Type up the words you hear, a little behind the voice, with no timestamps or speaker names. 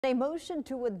A motion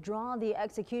to withdraw the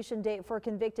execution date for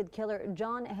convicted killer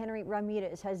John Henry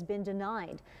Ramirez has been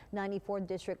denied. 94th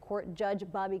District Court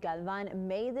Judge Bobby Galvan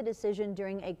made the decision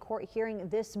during a court hearing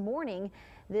this morning.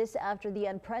 This after the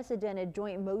unprecedented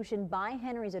joint motion by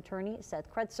Henry's attorney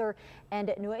Seth Kretzer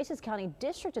and Nueces County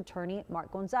District Attorney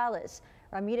Mark Gonzalez.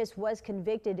 Ramirez was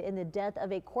convicted in the death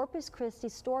of a Corpus Christi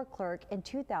store clerk in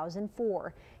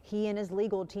 2004. He and his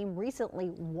legal team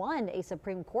recently won a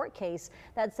Supreme Court case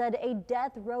that said a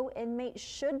death row inmate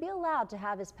should be allowed to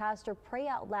have his pastor pray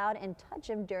out loud and touch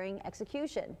him during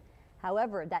execution.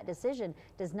 However, that decision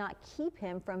does not keep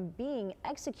him from being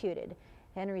executed.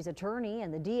 Henry's attorney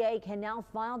and the DA can now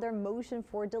file their motion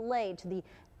for delay to the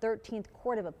 13th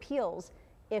Court of Appeals.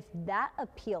 If that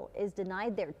appeal is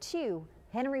denied there too,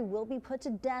 Henry will be put to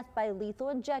death by lethal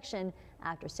injection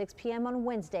after 6 p.m. on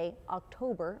Wednesday,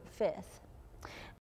 October 5th.